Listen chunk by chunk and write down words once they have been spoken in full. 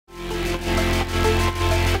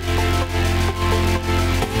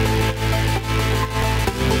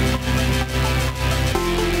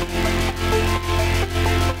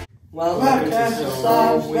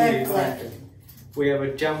SORM WEEKLY. We have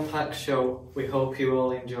a jam-packed show. We hope you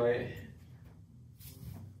all enjoy it.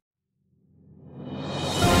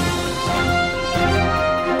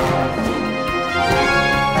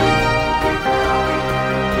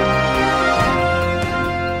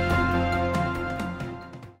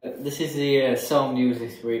 This is the SORM news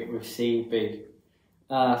this week with CB.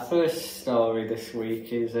 Our first story this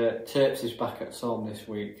week is Terps is back at SORM this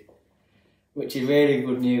week, which is really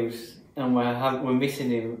good news, and we're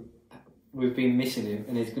missing him. We've been missing him,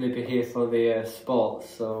 and he's going to be here for the sports.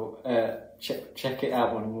 So check it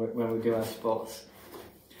out when we do our sports.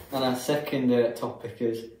 And our second topic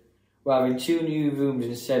is we're having 2 new rooms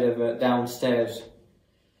instead of downstairs.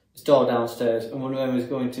 Store downstairs, and one of them is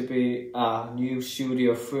going to be our new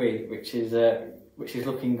Studio 3, which is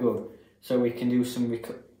looking good. So we can do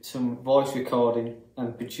some voice recording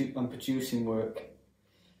and producing work.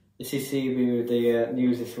 This is CB with the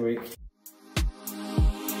news this week.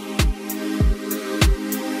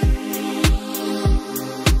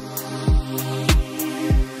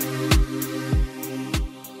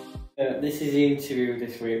 This is the interview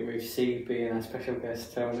this week with CB and our special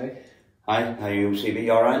guest Tony. Hi, how are you, CB?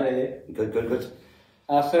 You alright? Hello. Good.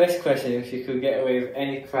 Our first question, if you could get away with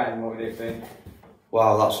any crime, what would it be?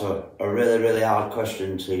 Wow, that's a really hard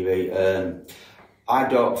question, CB. I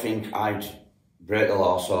don't think I'd break the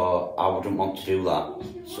law, so I wouldn't want to do that.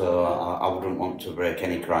 So I wouldn't want to break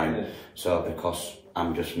any crime, Yeah. so because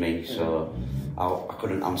I'm just me, so I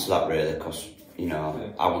couldn't answer that really, because, you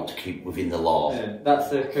know, I want to keep within the law. Yeah, that's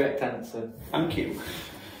the correct answer. Thank you.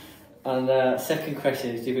 And second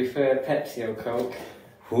question is, do you prefer Pepsi or Coke?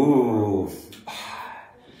 Ooh.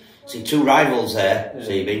 See, 2 rivals there,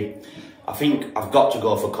 CB. I think I've got to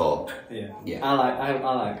go for Coke. Yeah. I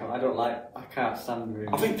like Coke. I can't stand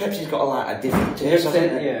really. I think Pepsi's got a different taste,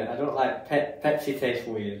 hasn't it? Yeah, I don't like Pepsi tastes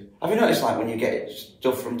weird. Have you noticed, like, when you get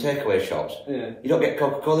stuff from takeaway shops, Yeah. you don't get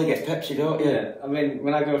Coca-Cola, you get Pepsi, don't you? Yeah, I mean,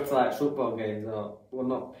 when I go to like football games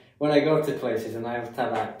when I go to places and I have to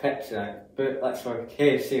have like Pepsi, like for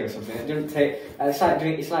KFC or something, it doesn't taste.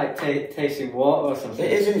 It's like tasting water or something.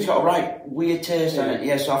 It is, and it's got a right weird taste on it.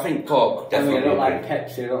 Yeah, so I think Coke definitely. I don't like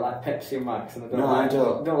Pepsi. I don't like Pepsi Max, and I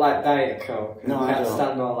don't like Diet Coke. No, I can't don't.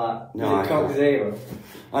 stand all that. No, I Coke can't. Zero.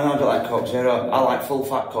 I know I don't like Coke Zero. No. I like full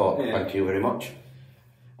fat Coke. Yeah. Thank you very much.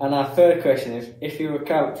 And our third question is, if you were a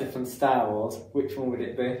character from Star Wars, which one would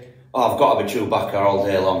it be? Oh, I've got to be Chewbacca all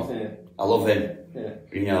day long. Yeah. I love him. Yeah.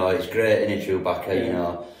 You know, it's great, isn't it, Chewbacca?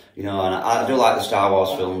 Yeah. You know, and I do like the Star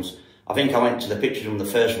Wars films. I think I went to the pictures when the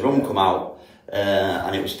first run come out,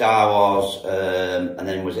 and it was Star Wars, and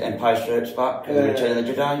then was it Empire Strikes Back and Return of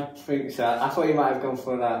the Jedi? I think so. I thought you might have gone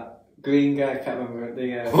for that green guy. I can't remember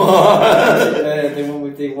the one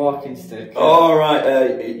with the walking stick. Oh right,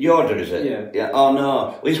 Yoda is it? Yeah. Yeah. Oh no,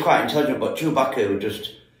 well, he's quite intelligent, but Chewbacca was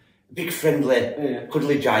just a big, friendly,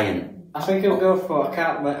 cuddly giant. I think he'll go for.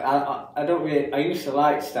 I don't really. I used to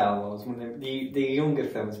like Star Wars when the younger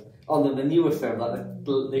films, the newer films, like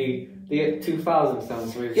the 2000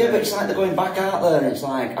 films. With, yeah, but it's like they're going back out there, and it's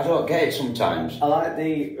like I don't get it sometimes. I like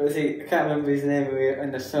I can't remember his name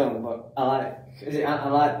in the film, but I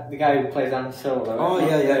like the guy who plays Han Solo. Oh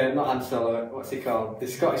yeah. Not Han Solo. What's he called? The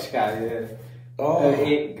Scottish guy. Yeah. Oh.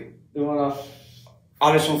 The one off.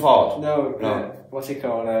 Harrison Ford. No. No. What's he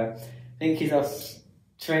called? I think he's off.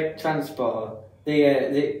 Transporter. I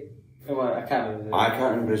can't remember. I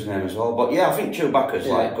can't remember his name as well, but yeah, I think Chewbacca's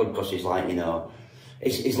like good because he's like, you know,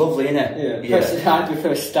 he's lovely, isn't it? Yeah. I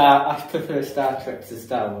prefer Star Trek to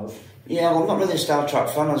Star Wars. Yeah, well, I'm not really a Star Trek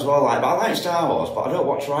fan as well, but I like Star Wars, but I don't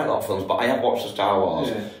watch right lot of films, but I have watched the Star Wars.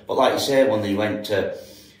 Yeah. But like you say, when they went to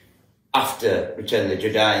after Return of the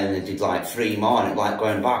Jedi and they did like 3 more and like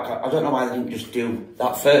going back, I don't know why they didn't just do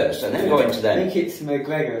that first and then go into them. I think it's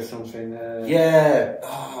McGregor or something.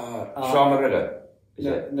 Sean McGregor.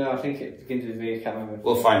 No, I think it begins with V. I can't remember.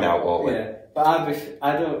 We'll find out, won't we? Yeah, but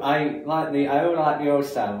I only like the old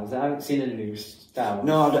Star Wars. I haven't seen any new Star Wars.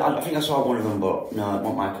 No, I think I saw one of them, but no, it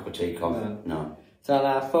wasn't my cup of tea, Con. No. So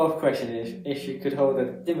our fourth question is, if you could hold a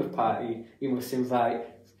dinner party, you must invite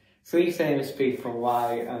 3 famous people.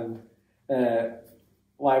 Why and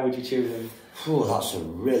why would you choose them? Oh, that's a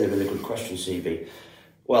really good question, CB.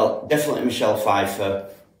 Well, definitely Michelle Pfeiffer,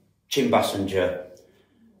 Kim Basinger,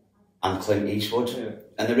 and Clint Eastwood. Yeah.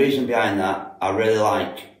 And the reason behind that, I really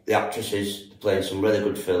like the actresses playing some really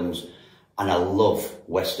good films, and I love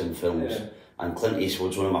Western films. Yeah. And Clint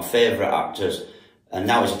Eastwood's one of my favourite actors, and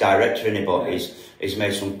now he's a director in it, but he's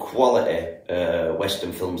made some quality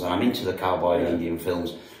Western films, and I'm into the cowboy and Indian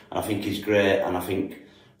films, and I think he's great, and I think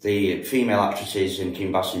the female actresses in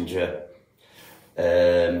Kim Basinger,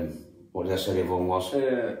 what did I say the other one was?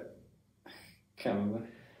 Can't remember.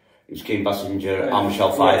 It was Kim Basinger and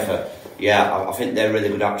Michelle Pfeiffer. Yeah, I think they're really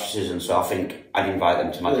good actresses, and so I think I'd invite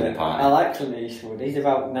them to my dinner party. I like Clint Eastwood. He's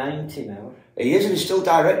about 90 now. He is, and he's still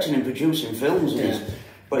directing and producing films. And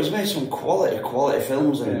but he's made some quality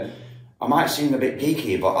films, and I might seem a bit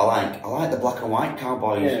geeky, but I like the black and white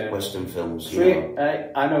cowboy western films.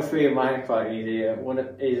 I know three of mine are quite easy. One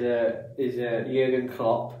is Jurgen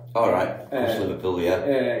Klopp. All right, Liverpool,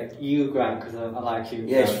 Hugh Grant, because I like Hugh Grant.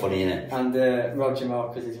 Yeah, it's funny, isn't it? And Roger Moore,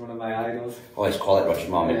 because he's one of my idols. Oh, it's quality, Roger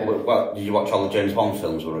Moore. Yeah. Well, did you watch all the James Bond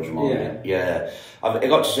films with Roger Moore? Yeah. I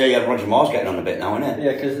got to say, Roger Moore's getting on a bit now, isn't it?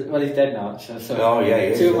 Yeah, because he's dead now, actually. So he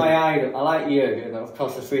is. Two of my idols. I like Jurgen, of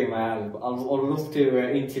course, the three of my idols. But I'd love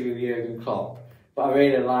to interview Jurgen Klopp. But I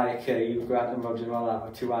really like Hugh Grant and Roger Moore, like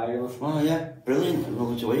my two idols. Oh yeah, brilliant.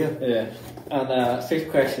 Lovely to hear. Yeah. And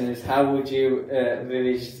fifth question is, how would you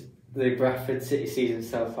release the Bradford City season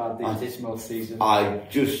so far, this dismal season? I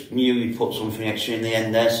just knew you'd put something extra in the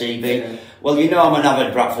end there, CB. Yeah. Well, you know I'm an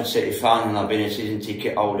avid Bradford City fan, and I've been a season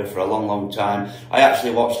ticket holder for a long time. I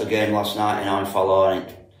actually watched the game last night in iFollow, and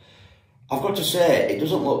I've got to say, it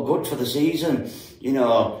doesn't look good for the season. You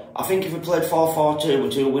know, I think if we played 4-4-2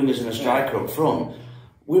 with two wingers and a striker up front,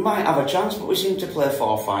 we might have a chance, but we seem to play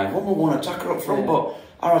 4-5-1 with one attacker up front, but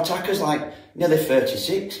our attacker's like nearly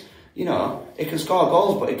 36. You know, he can score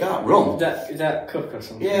goals, but he can't run. Is that Cook or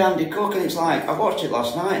something? Yeah, Andy Cook, and it's like, I watched it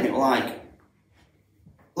last night, and it was like,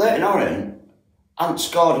 Leighton Orient hadn't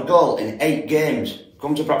scored a goal in 8 games.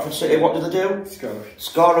 Come to Bradford City, what did they do?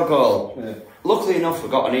 Score a goal. Yeah. Luckily enough, we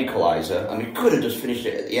got an equaliser, and we could have just finished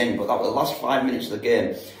it at the end, but that was the last 5 minutes of the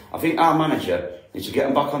game. I think our manager needs to get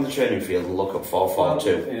them back on the training field and look up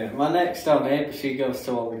 4-4-2. Yeah, my next door neighbour, she goes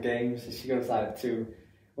to all the games. She goes like to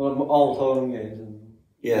all home games.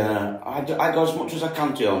 Yeah, I go as much as I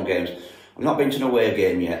can to home games. I've not been to an away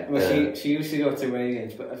game yet. Well, she used to go to away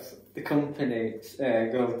games, but the company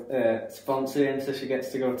sponsor him, so she gets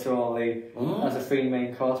to go to all the as a free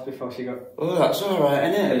main course before she goes. Oh, that's all right,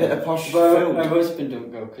 isn't it? A bit of posh food. Her husband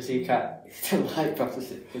don't go because he can't. He don't like Bradford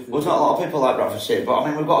City. Well, there's not a lot of people like Bradford City, but I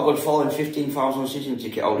mean we've got a good following, 15,000 season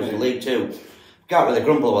ticket holders in League Two. Can't really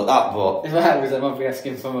grumble at that, but if I was, I'd be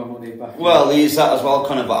asking for my money back. Well, there's that as well,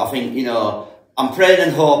 Connor. But I think I'm praying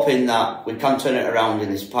and hoping that we can turn it around in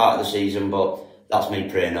this part of the season, but that's me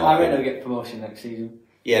praying and hoping. I reckon they'll get promotion next season.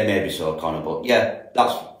 Yeah, maybe so, Connor, but yeah,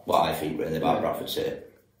 that's what I think really about Bradford City.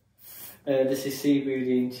 This is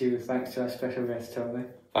CBD2, thanks to our special guest, Tony.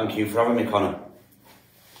 Thank you for having me, Connor.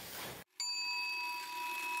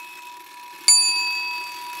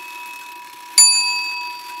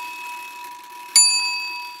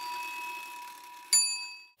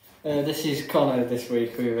 This is Connor this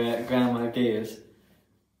week with Grandma Gears.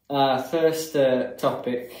 First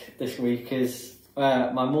topic this week is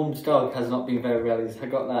my mum's dog has not been very well. He's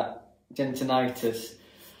got that gentinitis,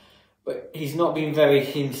 but he's not been very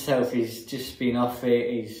himself. He's just been off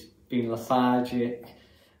it. He's been lethargic,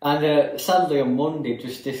 and sadly on Monday,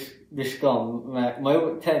 just this gone, my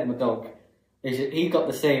other Ted, my dog, he got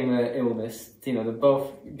the same illness. You know, they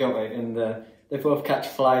both got it, and they both catch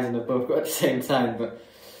flies, and they both got it at the same time. But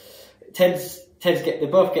they're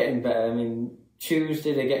both getting better. I mean,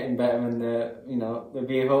 Tuesday they're getting better, and they'll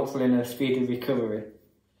be hopefully in a speedy recovery.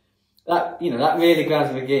 That really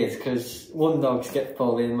grinds my gears, because one dog gets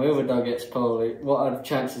poorly and my other dog gets poorly. What are the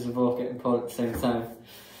chances of both getting poorly at the same time?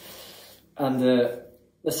 And the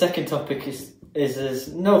second topic is there's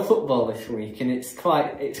no football this week, and it's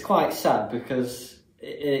quite sad because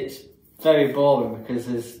it's very boring, because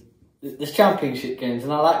there's championship games,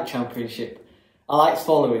 and I like the championship. I like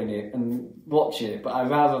following it and watching it, but I'd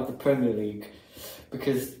rather have the Premier League,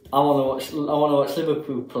 because I want to watch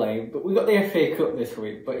Liverpool play. But we got the FA Cup this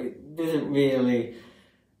week, but it doesn't really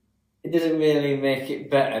make it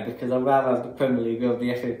better, because I'd rather have the Premier League over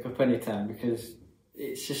the FA Cup anytime, because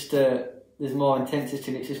it's just there's more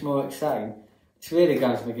intensity and it's just more exciting. It's really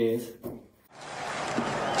grinds my gears.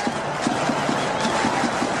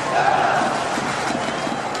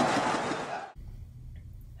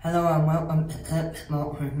 Hello and welcome to Tip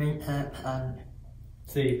Smoke with me, Tip and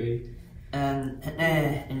CB.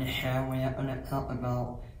 Today in the show we are going to talk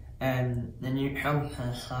about the new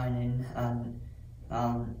transfer signing and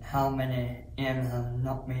how many games have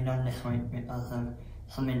not been on this week because of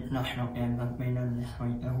some international games have been on this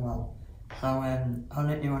week as well. So, how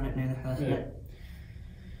did you want to do the first bit?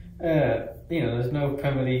 There's no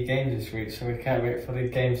Premier League games this week, so we can't wait for the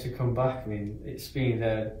games to come back. I mean, it's been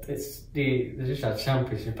they just had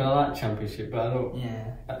Championship, and I like Championship, but I don't.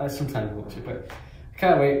 Yeah. I sometimes watch it, but I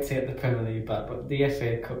can't wait to get the Premier League back. But the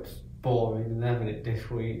FA Cup's boring, and they're having it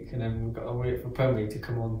this week, and then we've got to wait for Premier League to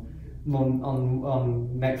come on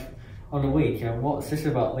next on the week. You know, what's this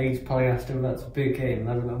about Leeds playing Aston? That's a big game,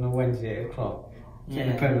 11 on a Wednesday, 8 o'clock.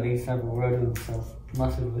 Yeah. The Premier League's having a word of themselves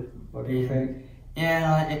massively. What do you think?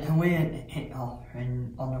 Yeah, like, it's a weird kick-off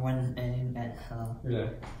on the Wednesday, isn't it? So Yeah.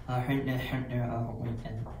 I think they should do it over the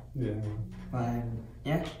weekend. Yeah. But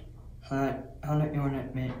yeah. So how do you want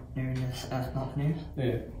to make doing this not news?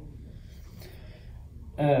 Yeah.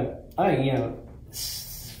 You know,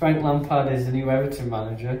 Frank Lampard is the new Everton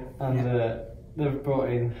manager, and they've brought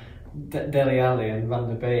in Dele Alli and Van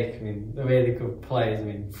der Beek. I mean, they're really good players. I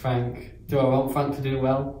mean, do I want Frank to do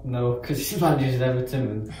well? No, because he manages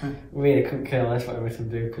Everton, and really couldn't care less what Everton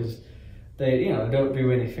do, because they don't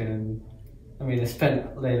do anything. And I mean, they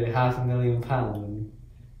spent lately £500,000, and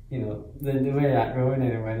you know, they really aren't going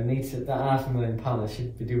anywhere. They need that £500,000. They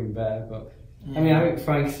should be doing better, but. Yeah. I mean, I think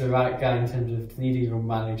Frank's the right guy in terms of needing a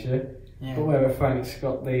manager, but whether Frank's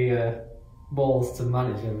got the balls to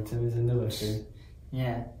manage Everton is another thing.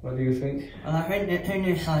 Yeah. What do you think? Well, I think the two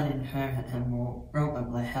new signings for Everton will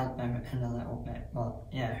probably help Everton a little bit, but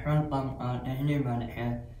yeah, Frank Lampard is a new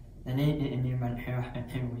manager. They needed a new manager after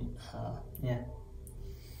 2 weeks, so yeah.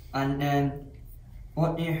 And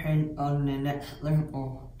what do you think on the next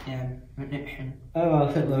Liverpool prediction? Oh,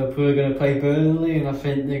 I think Liverpool are going to play Burnley, and I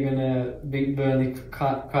think they're going to beat Burnley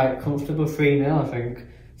quite comfortable, 3-0. I think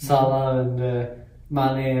Salah and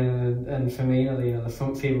Mane and Firmino, you know, the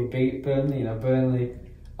front three will beat Burnley. You know, Burnley,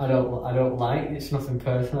 I don't like. It's nothing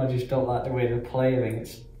personal. I just don't like the way they play. I think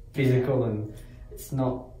it's physical and it's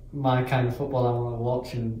not my kind of football I want to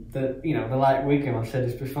watch. And they're like Wigan. I've said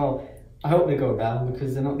this before. I hope they go down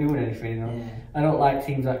because they're not doing anything, you know. Yeah. I don't like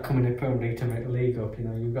teams that come in the Premier League to make the league up, you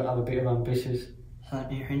know. You've got to have a bit of ambitions. So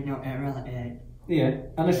do you think you'll get relegated? Yeah,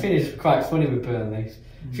 and I think it's quite funny with Burnley.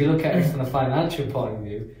 If you look at it from a financial point of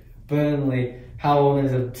view, Burnley, how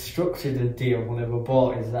owners have structured the deal when they were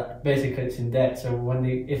bought is that basically it's in debt. So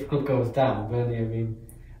if club goes down, Burnley are in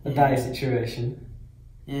a dire situation.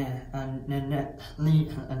 Yeah, and the next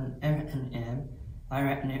Leeds and Everton game, I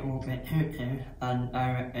reckon it will be 2-2, and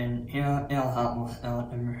I reckon Ilhart will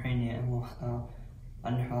start and Rafinha will start.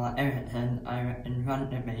 And for Everton, I reckon Van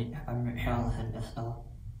der Beek and Richarlison will start.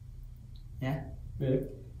 Yeah? Yeah.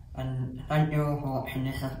 And thank you all for watching.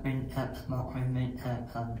 This has been Tech Smoke with me, Tech,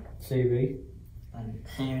 and CB. And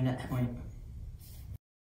see you next week.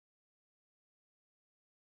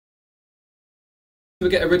 We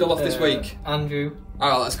get a riddle off this week. Andrew.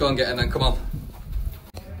 Alright, let's go and get it then, come on.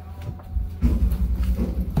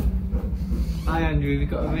 Hi Andrew, we've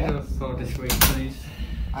got a riddle for this week, please.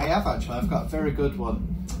 I have actually, I've got a very good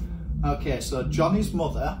one. Okay, so Johnny's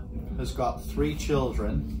mother has got 3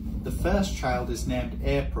 children. The first child is named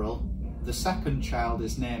April, the second child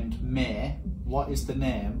is named May. What is the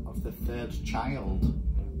name of the third child?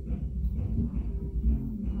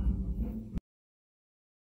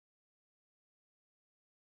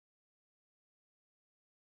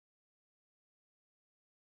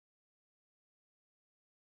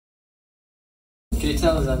 Can you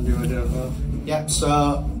tell us, Andrew? I don't know. Yep,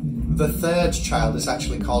 so the third child is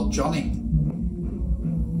actually called Johnny.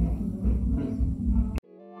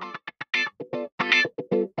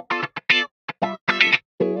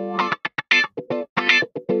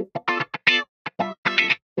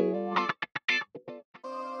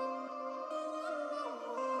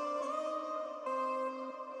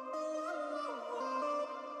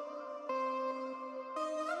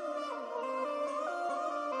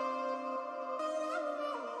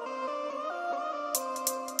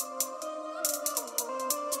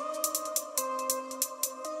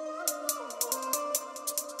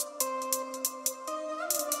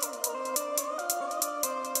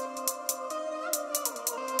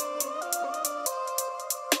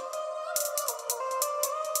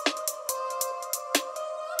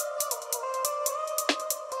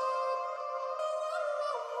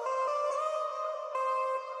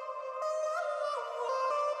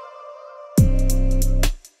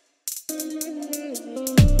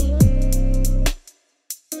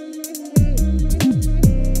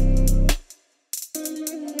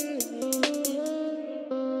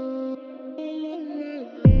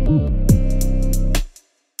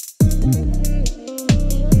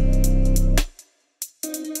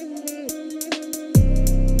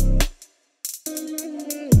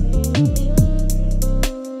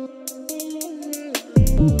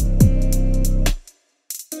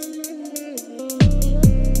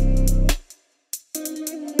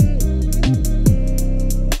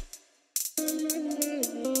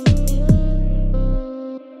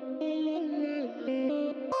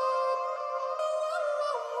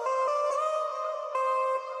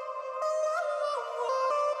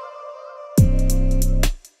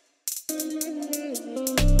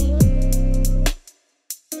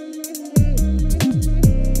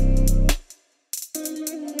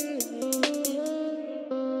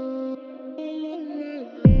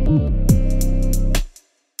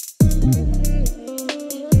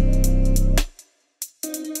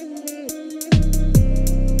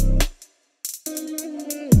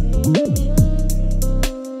 Weekly.